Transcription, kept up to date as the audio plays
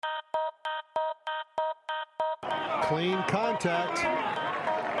Clean contact.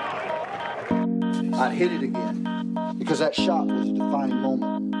 I'd hit it again because that shot was a defining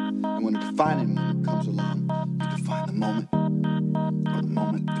moment. And when a defining moment comes along, you define the moment, or the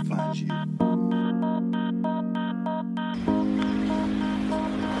moment defines you.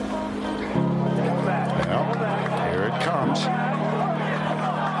 Well, here it comes.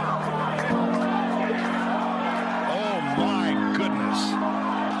 Oh my goodness.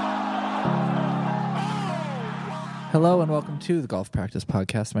 Hello and welcome to the Golf Practice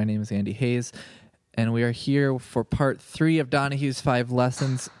Podcast. My name is Andy Hayes, and we are here for part 3 of Donahue's 5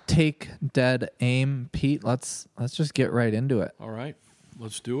 lessons. Take, dead, aim. Pete, let's just get right into it. All right,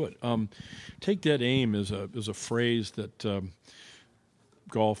 let's do it. Take, dead, aim is a phrase that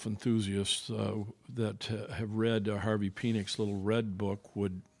golf enthusiasts that have read Harvey Penick's Little Red Book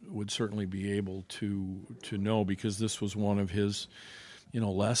would certainly be able to know, because this was one of his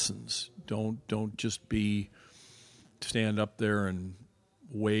lessons. Don't just stand up there and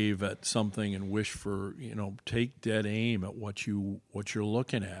wave at something and wish for, take dead aim at what you're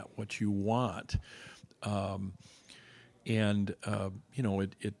looking at, what you want.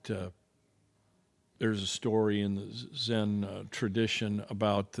 There's a story in the Zen tradition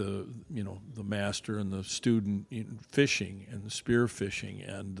about the master and the student fishing and the spear fishing,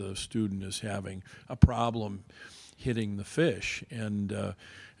 and the student is having a problem hitting the fish, and the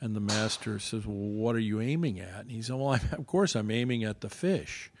master says, "Well, what are you aiming at?" And he said, "Well, of course I'm aiming at the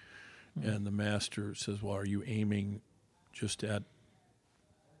fish." And the master says, "Well, are you aiming just at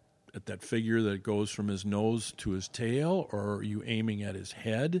that figure that goes from his nose to his tail, or are you aiming at his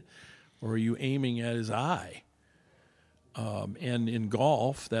head, or are you aiming at his eye?" And in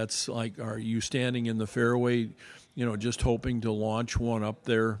golf, that's like, are you standing in the fairway, just hoping to launch one up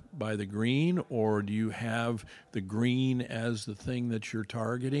there by the green, or do you have the green as the thing that you're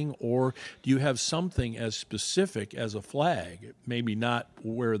targeting, or do you have something as specific as a flag? Maybe not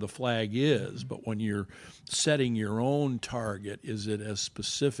where the flag is, but when you're setting your own target, is it as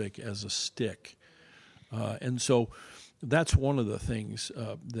specific as a stick? And so that's one of the things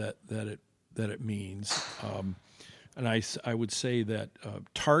that it means. And I would say that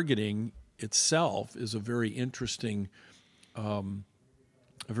targeting itself is a very interesting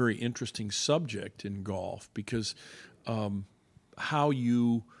subject in golf, because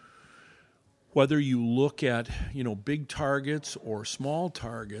whether you look at big targets or small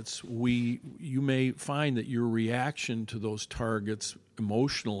targets, you may find that your reaction to those targets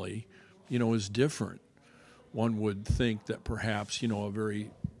emotionally is different. One would think that perhaps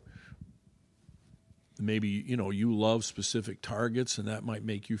maybe you love specific targets, and that might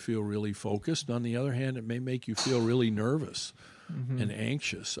make you feel really focused. On the other hand, it may make you feel really nervous and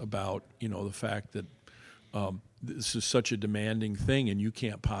anxious about the fact that this is such a demanding thing and you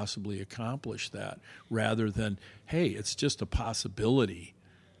can't possibly accomplish that, rather than, hey, it's just a possibility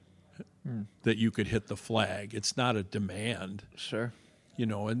that you could hit the flag. It's not a demand. Sure.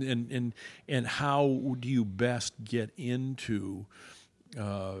 And how do you best get into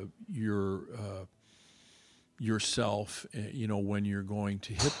yourself, when you're going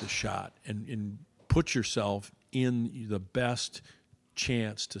to hit the shot, and put yourself in the best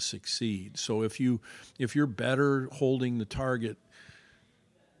chance to succeed. So if you're better holding the target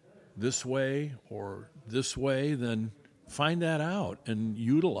this way or this way, then find that out and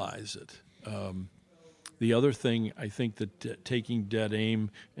utilize it. The other thing I think that taking dead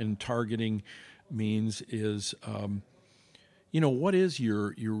aim and targeting means is, what is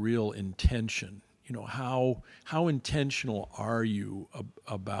your real intention? How intentional are you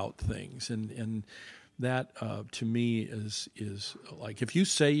about things? And that to me is like, if you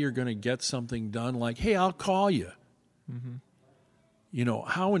say you're going to get something done, like, hey, I'll call you.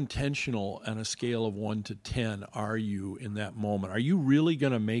 How intentional on a scale of 1 to 10 are you in that moment? Are you really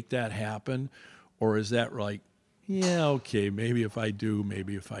going to make that happen? Or is that like, yeah, okay, maybe if I do,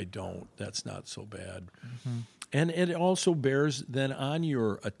 maybe if I don't, that's not so bad. And it also bears then on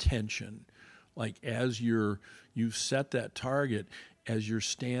your attention. Like, as you've set that target, as you're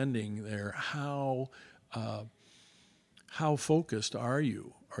standing there, how focused are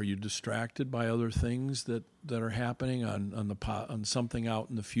you? Are you distracted by other things that are happening on something out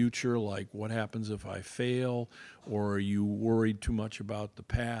in the future, like what happens if I fail? Or are you worried too much about the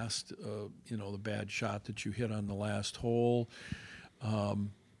past, the bad shot that you hit on the last hole,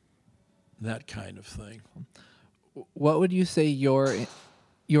 that kind of thing. What would you say your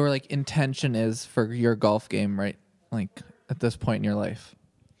like intention is for your golf game, right? Like at this point in your life?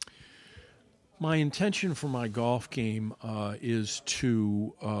 My intention for my golf game is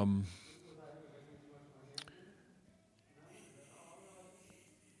to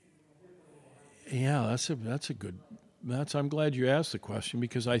Yeah, that's a good. I'm glad you asked the question,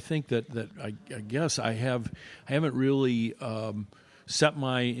 because I think that I guess I haven't really set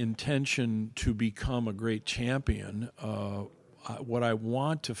my intention to become a great champion. What I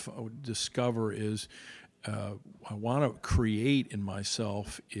want to discover is I want to create in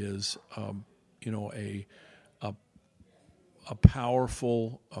myself is a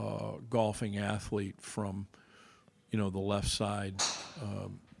powerful golfing athlete from the left side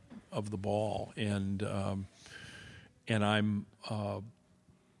of the ball, and I'm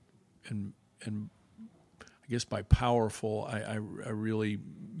and I guess by powerful I really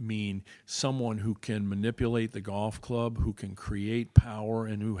mean someone who can manipulate the golf club, who can create power,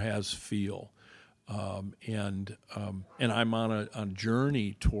 and who has feel. And I'm on a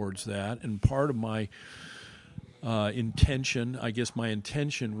journey towards that, and part of my intention, I guess my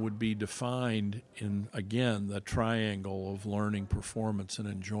intention would be defined in, again, the triangle of learning, performance, and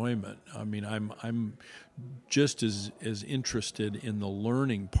enjoyment. I mean, I'm just as interested in the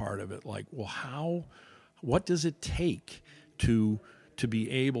learning part of it. Like, well, what does it take to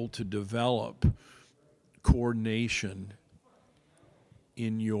be able to develop coordination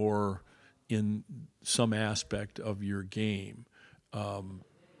in some aspect of your game?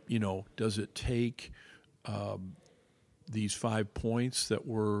 Does it take these 5 points that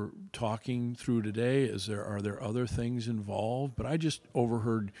we're talking through today? Are there other things involved? But I just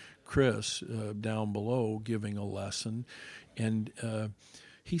overheard Chris down below giving a lesson, and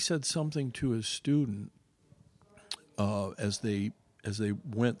he said something to his student as they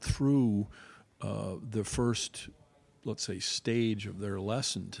went through the first, let's say, stage of their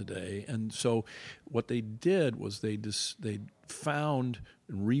lesson today. And so what they did was they found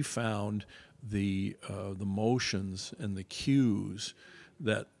and refound the motions and the cues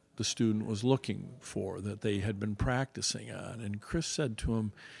that the student was looking for, that they had been practicing on. And Chris said to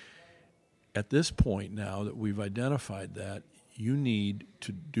him, at this point now that we've identified that, you need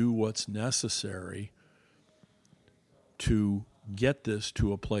to do what's necessary to get this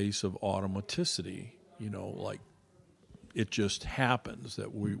to a place of automaticity, like it just happens,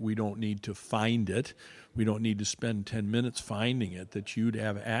 that we don't need to find it. We don't need to spend 10 minutes finding it, that you'd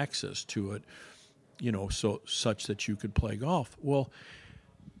have access to it, such that you could play golf. Well,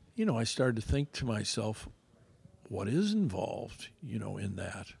 I started to think to myself, what is involved, in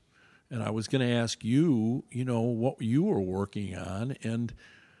that? And I was going to ask you, what you were working on and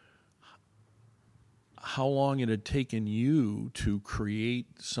how long it had taken you to create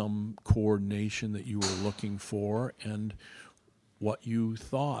some coordination that you were looking for, and what you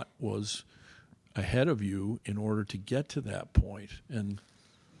thought was ahead of you in order to get to that point. And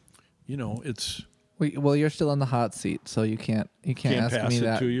it's well, you're still in the hot seat, so you can't ask pass me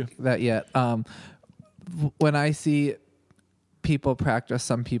it to you? that yet. When I see people practice,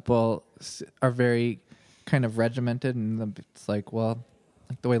 some people are very kind of regimented, and it's like, well,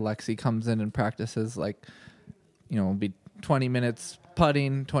 like the way Lexi comes in and practices, like, it'll be 20 minutes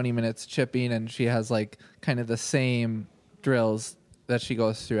putting, 20 minutes chipping, and she has like kind of the same drills that she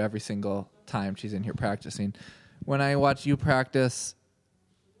goes through every single time she's in here practicing. When I watch you practice,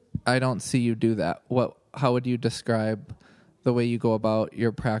 I don't see you do that. How would you describe the way you go about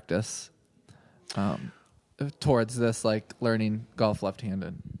your practice towards this, like learning golf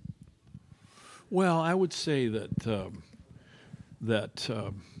left-handed? Well, I would say that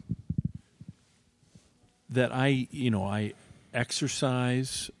I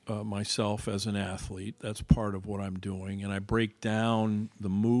exercise myself as an athlete. That's part of what I'm doing, and I break down the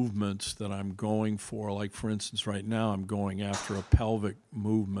movements that I'm going for. Like, for instance, right now I'm going after a pelvic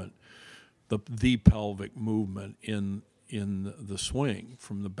movement, the pelvic movement in the swing,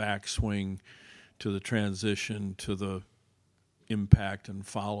 from the back swing to the transition to the impact and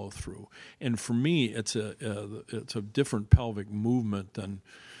follow through. And for me, it's a different pelvic movement than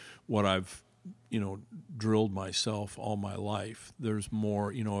what I've drilled myself all my life. There's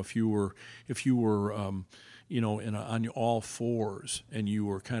more, if you were on all fours and you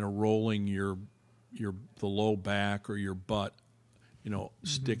were kind of rolling the low back or your butt,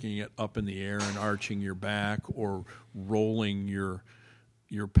 sticking it up in the air and arching your back, or rolling your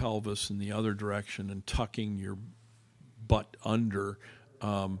pelvis in the other direction and tucking your butt under.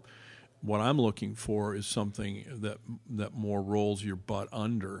 What I'm looking for is something that more rolls your butt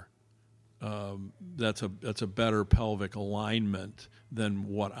under. That's a better pelvic alignment than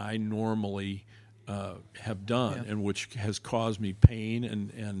what I normally have done, and which has caused me pain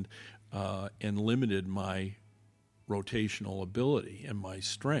and limited my rotational ability and my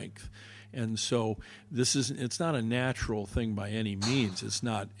strength. And so it's not a natural thing by any means. It's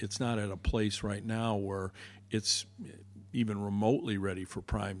not at a place right now where it's even remotely ready for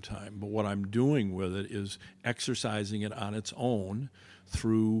prime time. But what I'm doing with it is exercising it on its own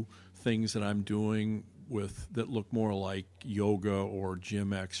through things that I'm doing that look more like yoga or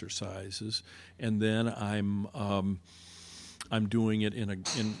gym exercises, and then I'm doing it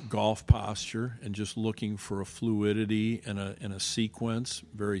in golf posture and just looking for a fluidity and a sequence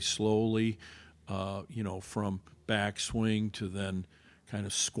very slowly, from backswing to then kind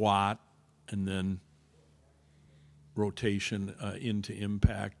of squat and then rotation into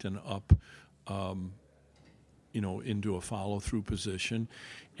impact and up, into a follow-through position.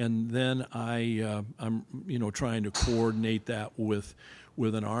 And then I'm trying to coordinate that with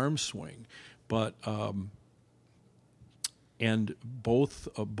an arm swing. But and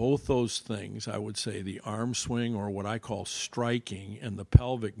both those things, I would say, the arm swing, or what I call striking, and the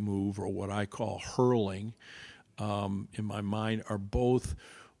pelvic move, or what I call hurling, in my mind, are both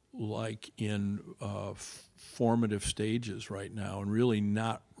like in formative stages right now, and really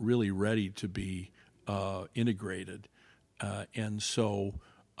not really ready to be integrated. And so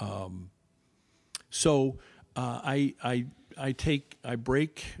I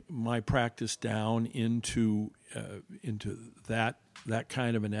break my practice down into that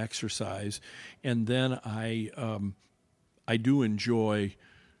kind of an exercise, and then I do enjoy,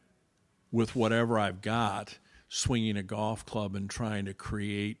 with whatever I've got, swinging a golf club and trying to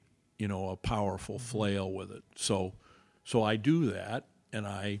create a powerful flail with it. So I do that, and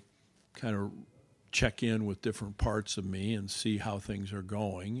I kind of check in with different parts of me and see how things are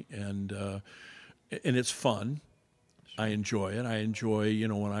going, and it's fun. I enjoy it. I enjoy,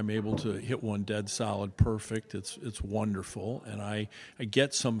 when I'm able to hit one dead solid perfect. It's wonderful, and I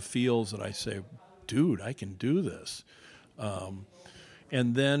get some feels that I say, dude, I can do this.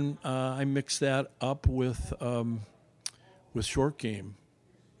 And then I mix that up with short game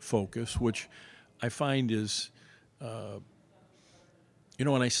focus, which I find is,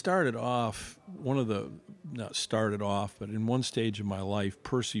 when I started off, not started off, but in one stage of my life,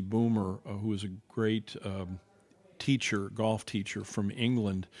 Percy Boomer, who was a great golf teacher from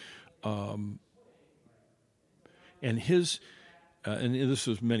England, and his, and this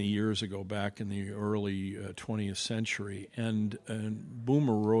was many years ago, back in the early 20th century, and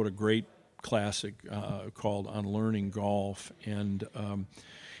Boomer wrote a great classic called On Learning Golf, and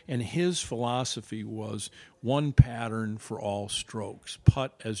his philosophy was one pattern for all strokes,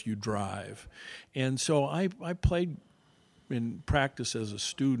 putt as you drive. And so I played in practice as a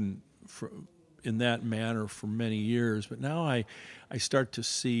student in that manner for many years, but now I start to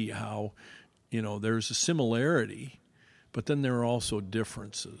see how, there's a similarity, but then there are also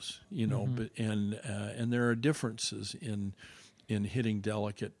differences, but and there are differences in hitting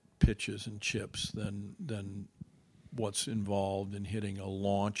delicate pitches and chips than what's involved in hitting a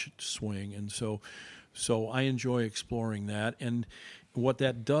launch swing. And so I enjoy exploring that. And what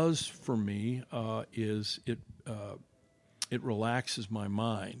that does for me is it relaxes my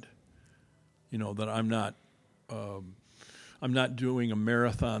mind. That I'm not doing a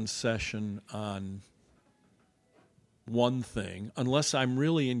marathon session on one thing unless I'm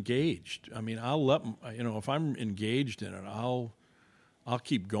really engaged. I mean, I'll if I'm engaged in it, I'll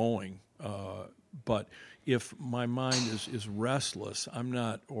keep going. But if my mind is restless, I'm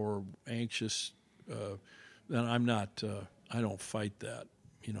not, or anxious, then I'm not. I don't fight that.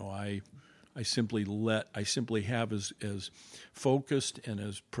 I simply have as focused and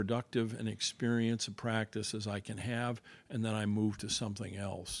as productive an experience of practice as I can have, and then I move to something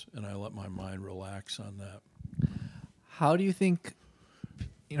else, and I let my mind relax on that. How do you think,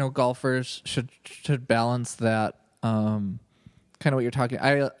 golfers should balance that? Kind of what you're talking.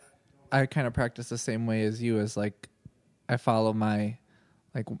 I kind of practice the same way as you. As like, I follow my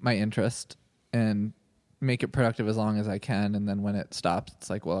interest and make it productive as long as I can, and then when it stops, it's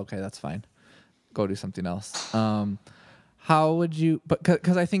like, well, okay, that's fine. Go do something else. How would you? But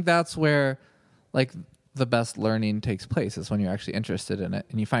because I think that's where, like, the best learning takes place, is when you're actually interested in it,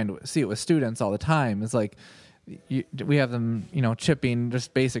 and you see it with students all the time. It's like we have them, chipping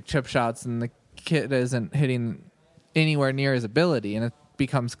just basic chip shots, and the kid isn't hitting anywhere near his ability, and it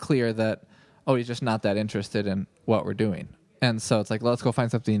becomes clear that, oh, he's just not that interested in what we're doing. And so it's like, let's go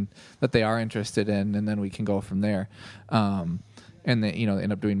find something that they are interested in, and then we can go from there. And they,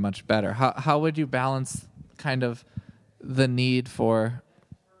 end up doing much better. How would you balance kind of the need for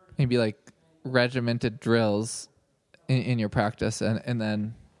maybe like regimented drills in your practice, and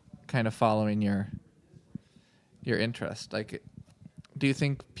then kind of following your interest? Like, do you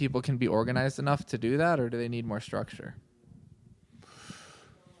think people can be organized enough to do that, or do they need more structure?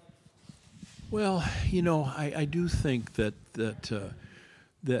 Well, I do think that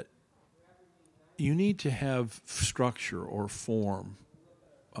you need to have structure or form.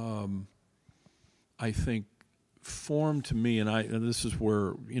 I think form to me, and this is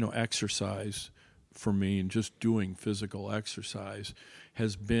where, exercise for me and just doing physical exercise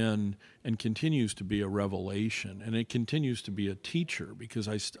has been and continues to be a revelation, and it continues to be a teacher, because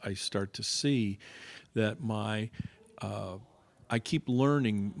I start to see that I keep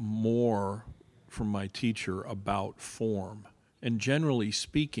learning more from my teacher about form. And generally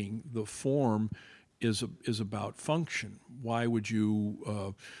speaking, the form is about function. Why would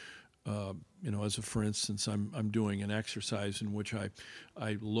you, as a for instance, I'm doing an exercise in which I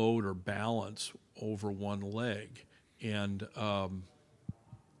load or balance over one leg and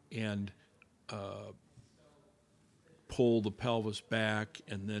pull the pelvis back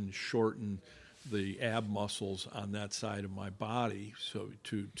and then shorten the ab muscles on that side of my body, so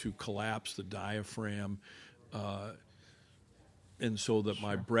to collapse the diaphragm, and so that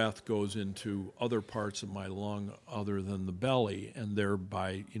my breath goes into other parts of my lung other than the belly, and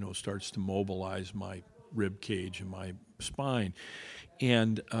thereby, starts to mobilize my rib cage and my spine.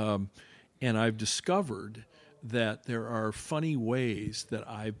 And I've discovered that there are funny ways that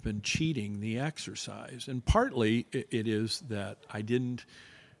I've been cheating the exercise. And partly it is that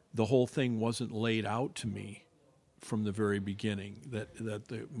the whole thing wasn't laid out to me from the very beginning,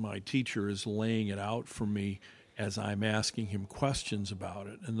 my teacher is laying it out for me as I'm asking him questions about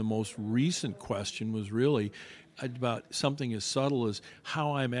it. And the most recent question was really about something as subtle as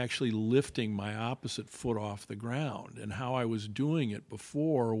how I'm actually lifting my opposite foot off the ground. And how I was doing it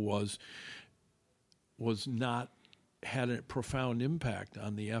before was not had a profound impact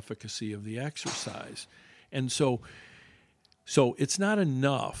on the efficacy of the exercise. And so it's not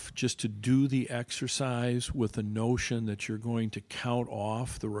enough just to do the exercise with the notion that you're going to count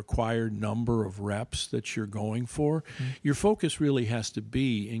off the required number of reps that you're going for. Mm-hmm. Your focus really has to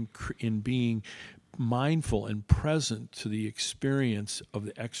be in being mindful and present to the experience of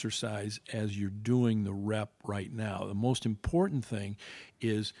the exercise as you're doing the rep right now. The most important thing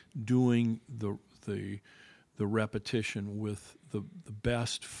is doing the repetition with the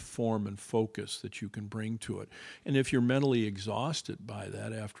best form and focus that you can bring to it. And if you're mentally exhausted by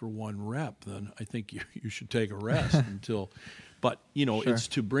that after one rep, then I think you should take a rest but sure. It's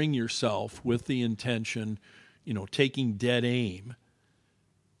to bring yourself with the intention, taking dead aim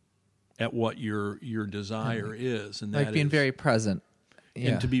at what your desire is, and that being very present,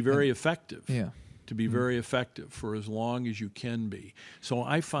 and to be very effective. Yeah. To be very effective for as long as you can be. So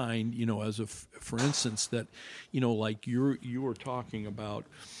I find, for instance, that, like you were talking about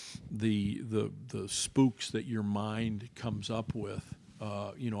the spooks that your mind comes up with,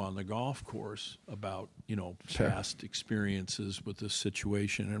 on the golf course about, Sure. past experiences with this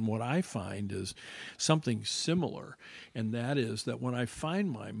situation. And what I find is something similar, and that is that when I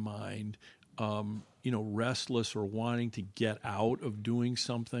find my mind, restless or wanting to get out of doing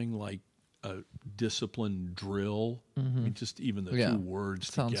something like a disciplined drill. Mm-hmm. I mean, just even the two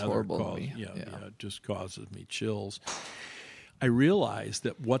words sounds together horrible to me. It just causes me chills. I realize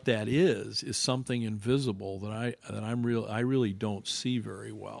that what that is something invisible that I really don't see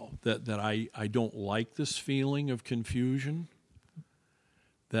very well. That I don't like this feeling of confusion.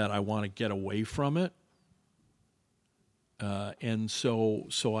 That I want to get away from it. And so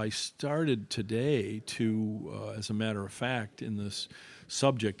I started today to, as a matter of fact, in this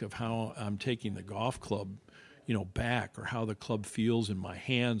subject of how I'm taking the golf club, back, or how the club feels in my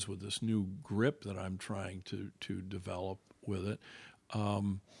hands with this new grip that I'm trying to develop with it,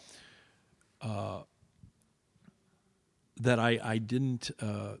 that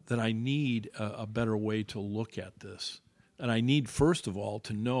I need a better way to look at this. And I need, first of all,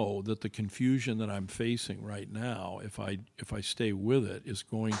 to know that the confusion that I'm facing right now, if I stay with it, is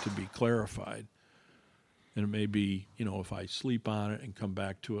going to be clarified. And it may be, if I sleep on it and come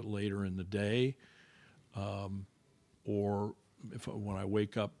back to it later in the day, or when I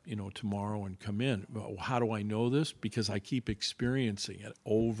wake up, tomorrow and come in. How do I know this? Because I keep experiencing it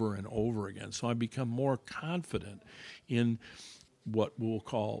over and over again. So I become more confident in what we'll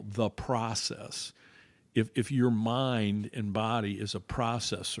call the process. If your mind and body is a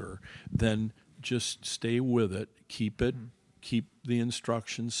processor, then just stay with it, keep the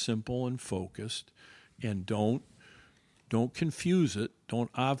instructions simple and focused, and don't confuse it, don't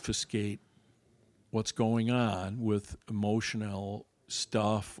obfuscate what's going on with emotional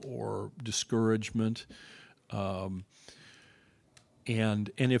stuff or discouragement. And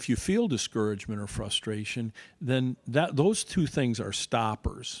if you feel discouragement or frustration, then those two things are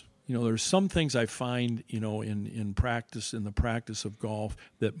stoppers. there's some things I find, in practice, in the practice of golf,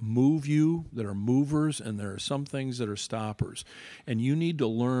 that move you, that are movers, and there are some things that are stoppers. And you need to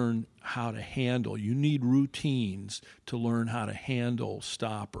learn how to handle. You need routines to learn how to handle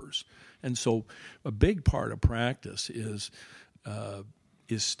stoppers. And so a big part of practice is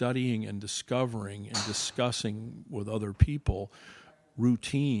studying and discovering and discussing with other people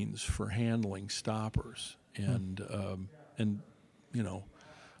routines for handling stoppers. And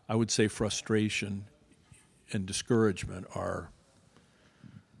I would say frustration and discouragement are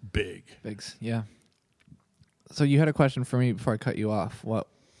big. Bigs, yeah. So you had a question for me before I cut you off. What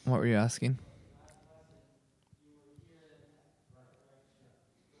were you asking?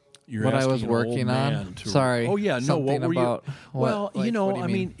 You're what I asking was an working old on. man Sorry. Oh yeah, no. What were about you? what, Well, like, what do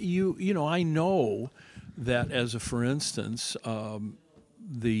you mean? I know that as a for instance, the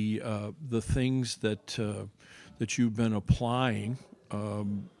things that you've been applying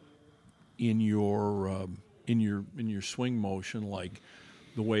in your swing motion, like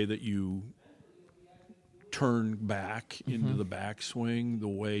the way that you turn back into the backswing, the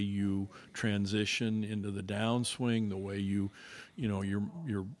way you transition into the downswing, the way your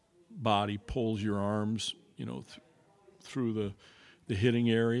body pulls your arms, through the hitting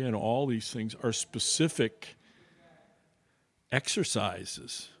area, and all these things are specific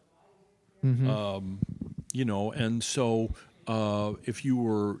exercises. And so if you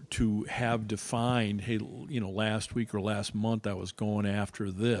were to have defined, hey, last week or last month I was going after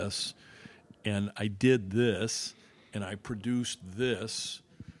this, and I did this, and I produced this,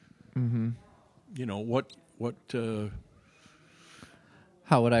 what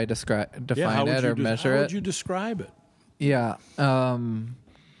how would I define it or measure it? How would you describe it? Yeah.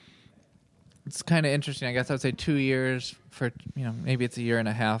 It's kind of interesting. I guess I would say 2 years for, maybe it's a year and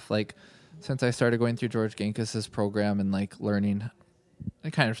a half, like, since I started going through George Gankis's program and, like, learning,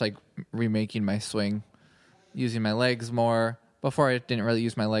 kind of like remaking my swing, using my legs more. Before, I didn't really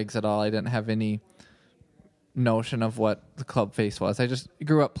use my legs at all. I didn't have any notion of what the club face was. I just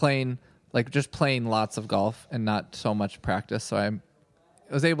grew up playing lots of golf and not so much practice. So I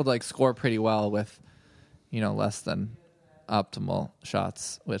was able to, like, score pretty well with, less than optimal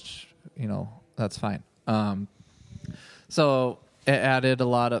shots, which, that's fine. So it added a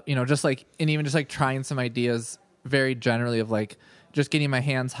lot of, even trying some ideas very generally of, like, just getting my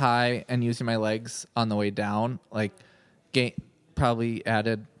hands high and using my legs on the way down, like, probably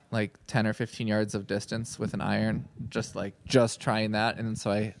added like 10 or 15 yards of distance with an iron, just trying that. And so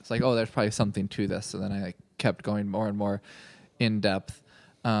I was like, oh, there's probably something to this. So then I kept going more and more in depth.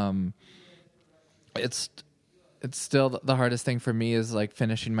 It's still the hardest thing for me is, like,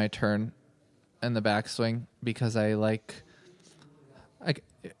 finishing my turn in the backswing, because if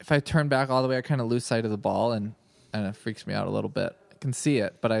I turn back all the way, I kind of lose sight of the ball, and it freaks me out a little bit. I can see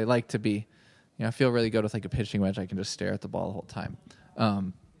it, but I like to be, I feel really good with, like, a pitching wedge. I can just stare at the ball the whole time.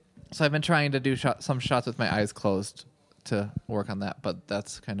 So I've been trying to do some shots with my eyes closed to work on that, but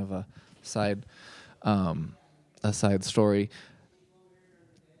that's kind of a side story.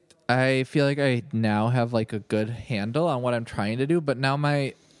 I feel like I now have, like, a good handle on what I'm trying to do, but now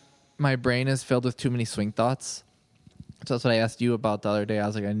my brain is filled with too many swing thoughts. So that's what I asked you about the other day. I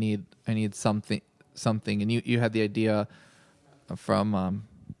was like, I need something, and you had the idea from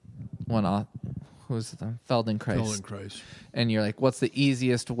who's the Feldenkrais. And you're like, what's the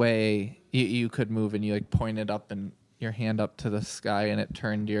easiest way you could move? And you, like, pointed up and your hand up to the sky, and it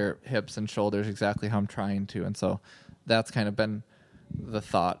turned your hips and shoulders exactly how I'm trying to. And so that's kind of been the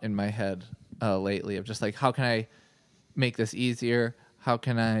thought in my head lately, of just, like, how can I make this easier? How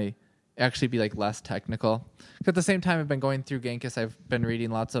can I actually be, like, less technical? 'Cause at the same time I've been going through Gankis, I've been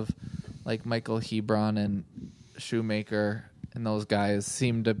reading lots of, like, Michael Hebron and Shoemaker, and those guys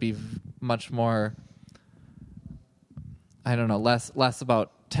seem to be much more, I don't know, less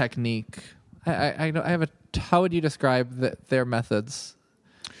about technique. I have how would you describe their methods?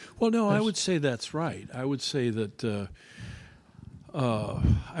 Well, no, I would say that's right. I would say that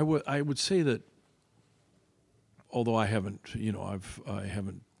I would say that, although I haven't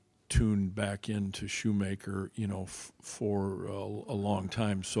tuned back into Shoemaker, for a long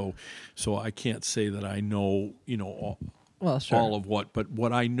time, so I can't say that I know, Well, sure. all of but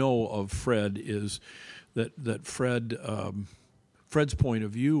what I know of Fred is that Fred's point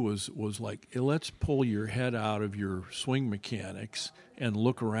of view was like, hey, let's pull your head out of your swing mechanics and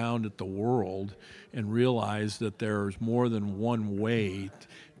look around at the world and realize that there's more than one way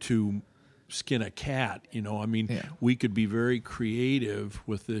to skin a cat. I mean, Yeah. we could be very creative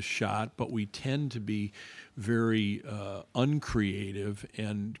with this shot, but we tend to be very uncreative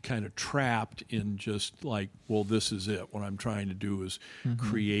and kind of trapped in just like, well, this is it. What I'm trying to do is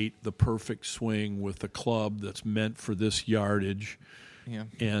create the perfect swing with a club that's meant for this yardage. Yeah.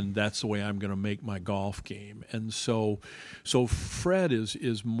 And that's the way I'm going to make my golf game. And so Fred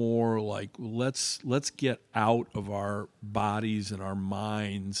is more like, let's get out of our bodies and our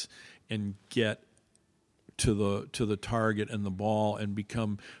minds and get to the target and the ball and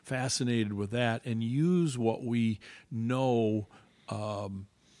become fascinated with that and use what we know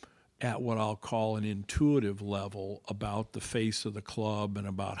at what I'll call an intuitive level about the face of the club and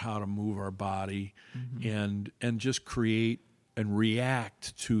about how to move our body and just create and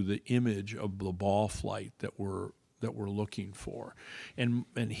react to the image of the ball flight that we're looking for. And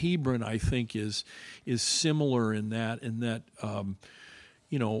Hebron, I think, is similar in that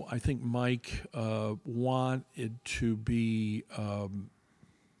I think Mike wanted to be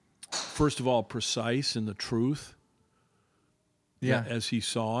first of all precise in the truth. Yeah. As he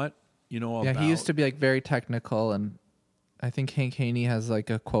saw it, Yeah, he used to be like very technical, and I think Hank Haney has like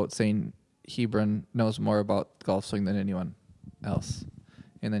a quote saying Hebron knows more about golf swing than anyone else,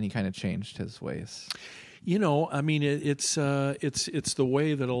 and then he kind of changed his ways. I mean, it's the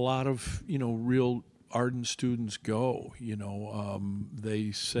way that a lot of real ardent students go.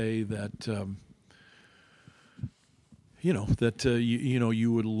 They say that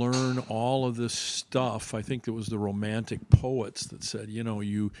you would learn all of this stuff. I think it was the Romantic poets that said,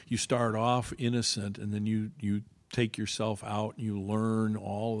 you start off innocent and then you take yourself out and you learn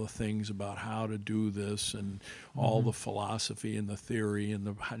all the things about how to do this and all the philosophy and the theory and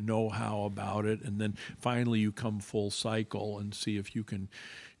the know-how about it, and then finally you come full cycle and see if you can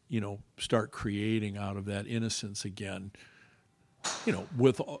start creating out of that innocence again,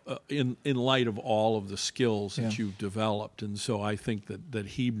 with in light of all of the skills that you've developed. And so I think that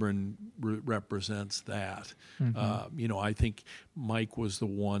Hebron represents that. I think Mike was the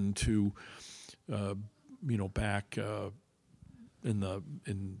one to back in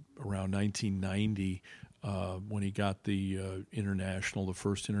around 1990 when he got the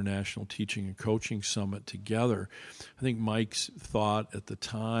first international teaching and coaching summit together. I think Mike's thought at the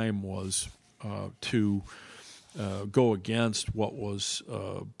time was to go against what was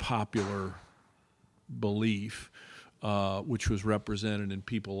popular belief, which was represented in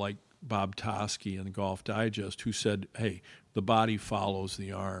people like Bob Toski and the Golf Digest, who said, "Hey, the body follows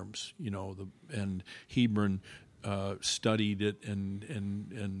the arms." And Hebron studied it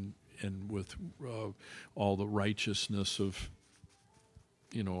and with all the righteousness of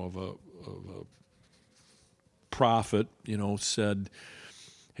a prophet, said,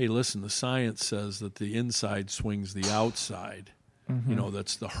 "Hey, listen, the science says that the inside swings the outside.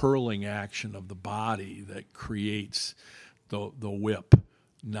 That's the hurling action of the body that creates the whip,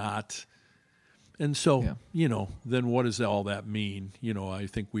 not." And so, then what does all that mean? I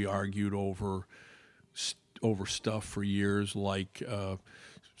think we argued over stuff for years, like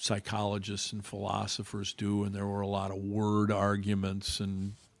psychologists and philosophers do, and there were a lot of word arguments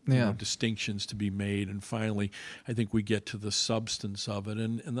and distinctions to be made. And finally, I think we get to the substance of it.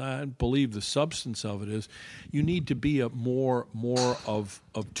 And I believe the substance of it is you need to be more of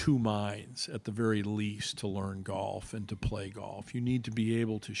two minds at the very least to learn golf and to play golf. You need to be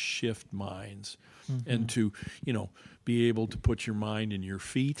able to shift minds and to, be able to put your mind in your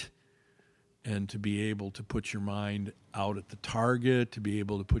feet and to be able to put your mind out at the target, to be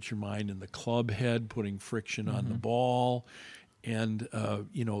able to put your mind in the club head, putting friction on the ball. And,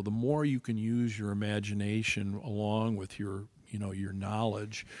 the more you can use your imagination along with your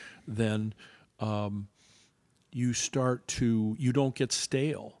knowledge, then you don't get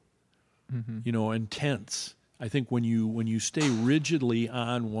stale, and tense. I think when you stay rigidly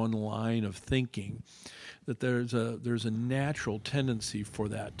on one line of thinking, that there's a natural tendency for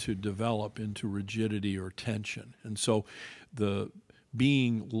that to develop into rigidity or tension. And so the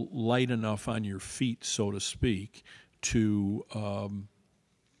being light enough on your feet, so to speak, to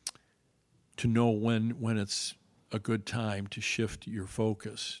know when it's a good time to shift your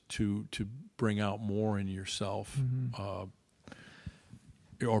focus, to bring out more in yourself, or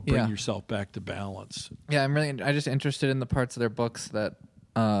bring yourself back to balance. Yeah, I'm just interested in the parts of their books that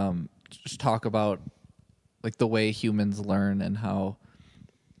just talk about like the way humans learn and how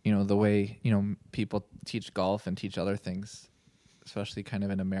the way people teach golf and teach other things, especially kind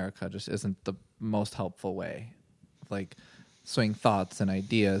of in America, just isn't the most helpful way. Like swing thoughts and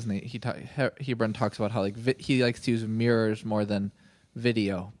ideas, and Hebron talks about how he likes to use mirrors more than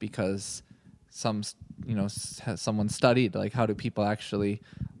video because someone studied like how do people actually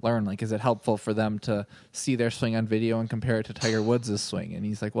learn? Like, is it helpful for them to see their swing on video and compare it to Tiger Woods' swing? And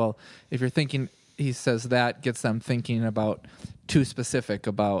he's like, well, if you're thinking, he says that gets them thinking about too specific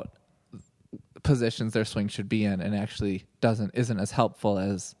about positions their swing should be in, and actually isn't as helpful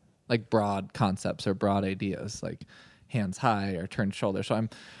as like broad concepts or broad ideas like hands high or turned shoulder. So I'm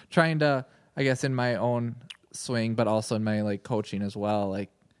trying to, I guess, in my own swing, but also in my like coaching as well, like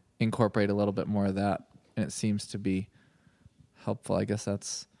incorporate a little bit more of that, and it seems to be helpful. I guess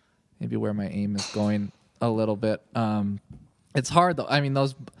that's maybe where my aim is going a little bit. It's hard though. I mean,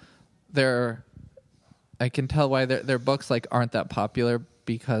 I can tell why their books like aren't that popular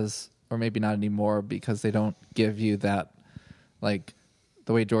because, or maybe not anymore, because they don't give you that, like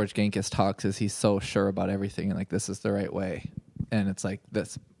the way George Genghis talks is he's so sure about everything and like this is the right way, and it's like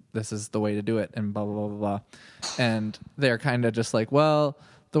this is the way to do it, and blah blah blah blah blah. And they're kind of just like, well,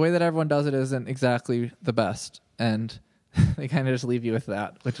 the way that everyone does it isn't exactly the best, and they kind of just leave you with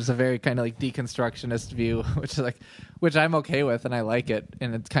that, which is a very kind of like deconstructionist view, which I'm okay with and I like it.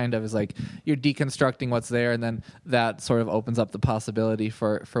 And it kind of is like you're deconstructing what's there, and then that sort of opens up the possibility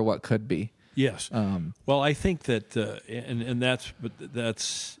for what could be. Yes. Well, I think that, and that's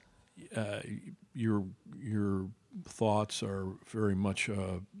your thoughts are very much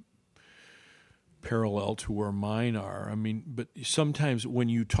parallel to where mine are. I mean, but sometimes when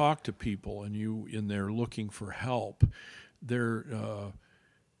you talk to people and they're looking for help, they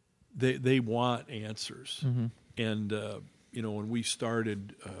want answers. Mm-hmm. And when we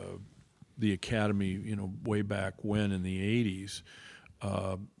started the academy, way back when in the 80s,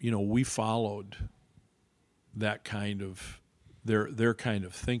 we followed that kind of their kind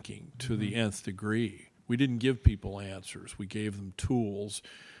of thinking to the nth degree. We didn't give people answers. We gave them tools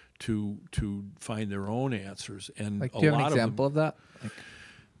to find their own answers. And like, do you have an example of that?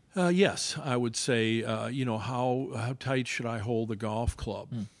 Yes, I would say, how tight should I hold the golf club?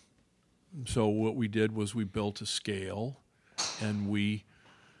 So what we did was we built a scale, and we,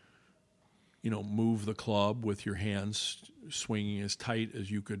 move the club with your hands swinging as tight as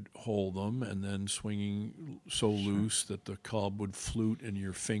you could hold them, and then swinging so loose that the club would flute in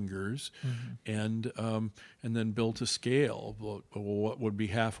your fingers, and then built a scale. What would be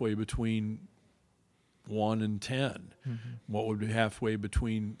halfway between 1 and 10? What would be halfway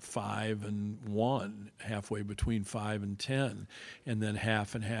between 5 and 1? Halfway between 5 and 10, and then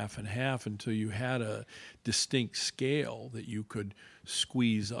half and half and half until you had a distinct scale that you could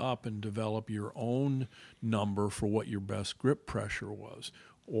squeeze up and develop your own number for what your best grip pressure was,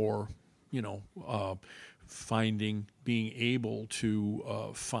 or being able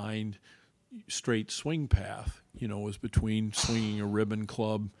to find straight swing path. Was between swinging a ribbon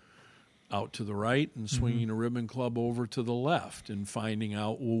club out to the right and swinging a ribbon club over to the left, and finding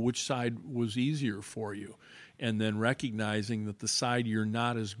out, which side was easier for you, and then recognizing that the side you're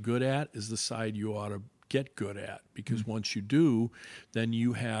not as good at is the side you ought to get good at, because once you do, then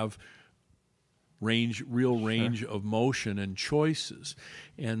you have real range of motion and choices.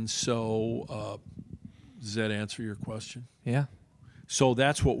 And so does that answer your question? Yeah. So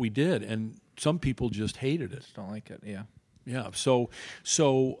that's what we did, and some people just hated it. Just don't like it. Yeah. Yeah. So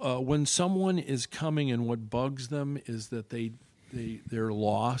when someone is coming and what bugs them is that they're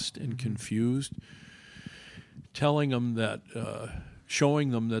lost and confused, telling them that, showing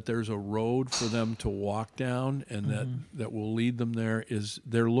them that there's a road for them to walk down and that will lead them there, is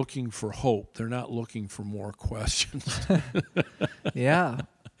they're looking for hope. They're not looking for more questions. Yeah.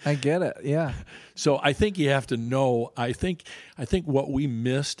 I get it. Yeah. So I think you have to know. I think what we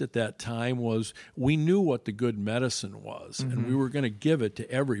missed at that time was we knew what the good medicine was, and we were going to give it to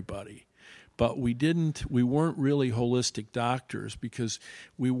everybody, but we weren't really holistic doctors, because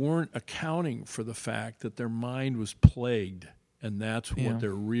we weren't accounting for the fact that their mind was plagued, and that's what their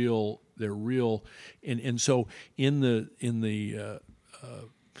real. And so in the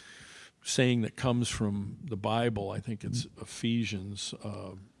saying that comes from the Bible, I think it's Ephesians,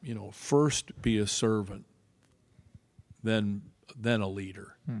 first be a servant, then a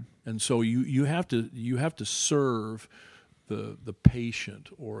leader. And so you have to serve the patient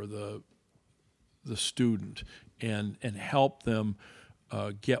or the student and help them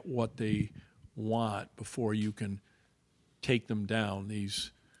get what they want before you can take them down these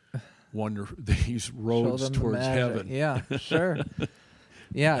roads towards heaven. Yeah, sure.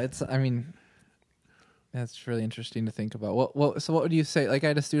 Yeah, that's really interesting to think about. So what would you say? Like, I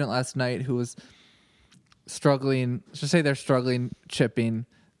had a student last night who was struggling. Just say they're struggling chipping.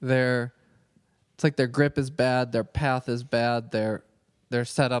 It's like their grip is bad, their path is bad, their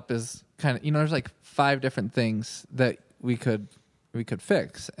setup is kind of, there's like 5 different things that we could I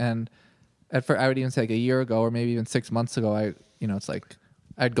would even say like a year ago or maybe even 6 months ago, it's like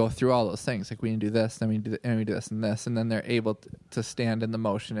I'd go through all those things. Like, we need to do this, then we do this and this, and then they're able to stand in the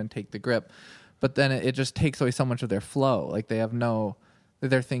motion and take the grip. But then it just takes away so much of their flow. Like,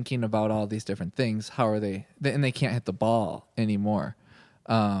 they're thinking about all these different things. How are they? And they can't hit the ball anymore.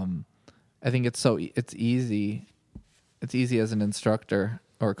 I think it's easy. It's easy as an instructor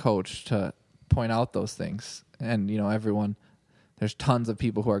or coach to point out those things. And, there's tons of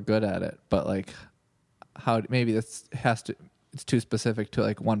people who are good at it, but like, how maybe it's too specific to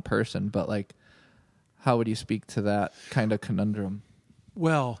like one person, but like, how would you speak to that kind of conundrum?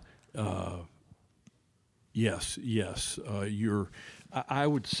 Well, yes. I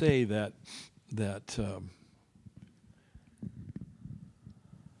would say that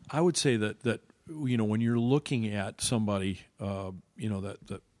when you're looking at somebody,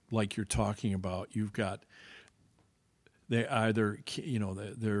 that like you're talking about, you've got, they either,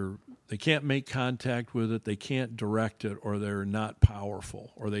 they can't make contact with it, they can't direct it, or they're not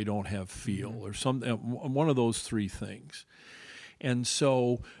powerful, or they don't have feel, or something. One of those three things. And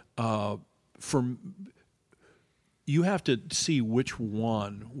so, you have to see which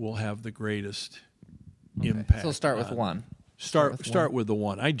one will have the greatest impact. So start with one. Start with the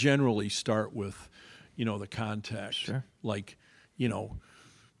one. I generally start with, the contact. Sure. Like,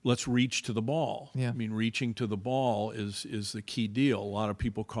 let's reach to the ball. Yeah. I mean, reaching to the ball is the key deal. A lot of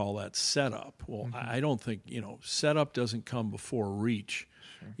people call that setup. Well, I don't think, setup doesn't come before reach.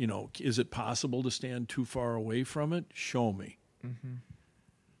 Sure. Is it possible to stand too far away from it? Show me. Mm-hmm.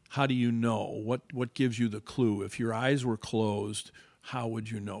 How do you know? What gives you the clue? If your eyes were closed, how would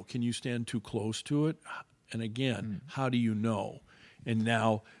you know? Can you stand too close to it? And again, how do you know? And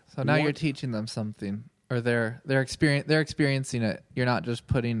now, you're teaching them something, or they're experiencing it. You're not just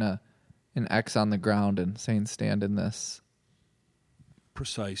putting an X on the ground and saying stand in this.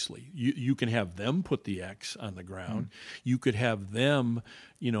 Precisely. You can have them put the X on the ground. You could have them,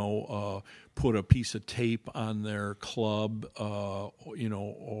 put a piece of tape on their club, or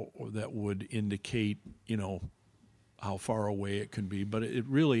that would indicate, how far away it can be. But it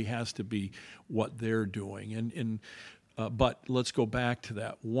really has to be what they're doing. But let's go back to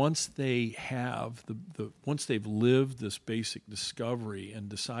that. Once they have once they've lived this basic discovery and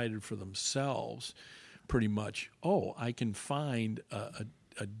decided for themselves, pretty much, I can find a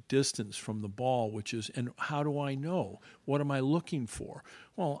distance from the ball, and how do I know? What am I looking for?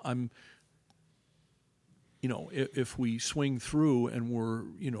 Well, if we swing through and we're,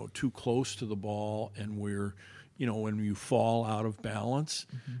 too close to the ball, and we're, when you fall out of balance,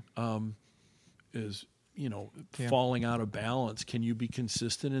 falling out of balance, can you be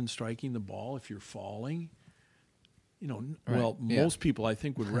consistent in striking the ball if you're falling? Well, most people, I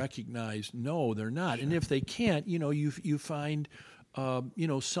think, would recognize, no, they're not. Sure. And if they can't, you find,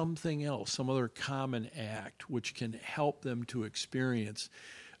 something else, some other common act, which can help them to experience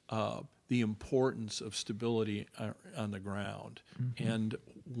the importance of stability on the ground. Mm-hmm. And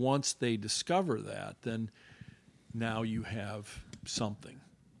once they discover that, then now you have something.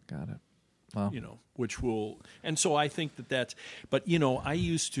 Got it. Wow. Which will, and so I think that's, but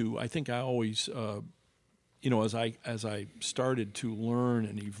I think I always, as I started to learn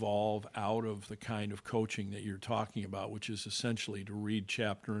and evolve out of the kind of coaching that you're talking about, which is essentially to read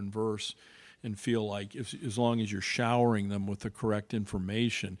chapter and verse and feel like as long as you're showering them with the correct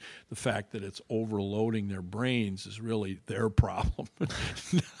information, the fact that it's overloading their brains is really their problem.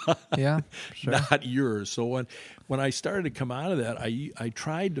 Not yours. So when I started to come out of that, I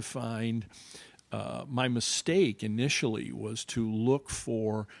tried to find, my mistake initially was to look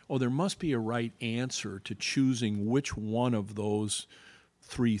for, there must be a right answer to choosing which one of those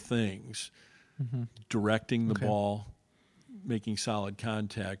three things, directing the ball, making solid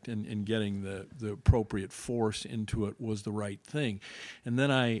contact, and getting the appropriate force into it was the right thing. And then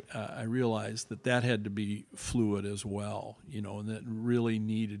I realized that had to be fluid as well, and that really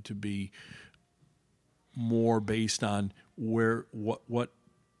needed to be more based on what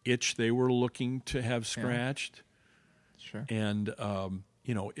itch they were looking to have scratched. Sure. And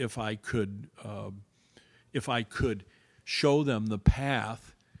if I could show them the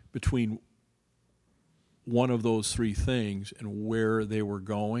path between one of those three things and where they were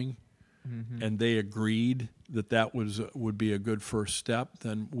going, and they agreed that would be a good first step,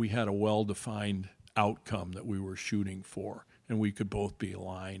 then we had a well-defined outcome that we were shooting for, and we could both be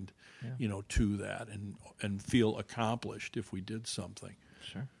aligned, to that, and feel accomplished if we did something.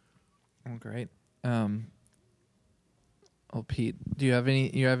 Sure. Oh, great. Pete, do you have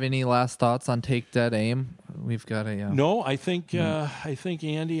any last thoughts on take, dead, aim? We've got a No, I think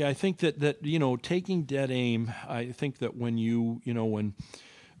Andy, I think that taking dead aim, I think that when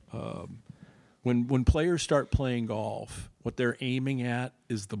when players start playing golf, what they're aiming at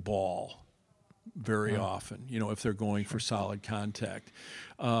is the ball very often, if they're going for solid contact.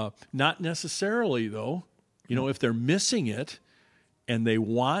 Not necessarily, though. If they're missing it and they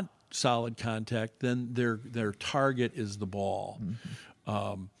want solid contact, then their target is the ball.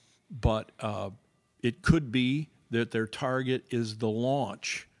 But it could be that their target is the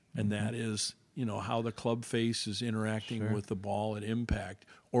launch, and that is, how the club face is interacting with the ball at impact.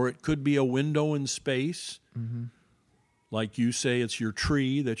 Or it could be a window in space, like you say, it's your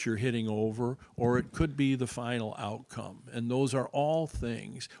tree that you're hitting over, or it could be the final outcome. And those are all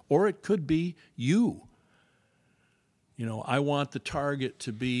things. Or it could be you. I want the target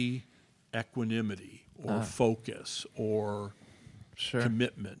to be equanimity or focus or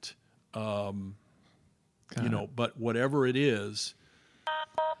commitment. But whatever it is,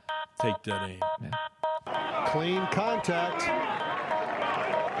 take that aim. Yeah. Clean contact.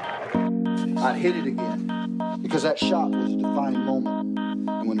 I'd hit it again because that shot was a defining moment.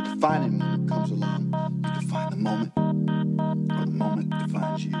 And when a defining moment comes along, you define the moment or the moment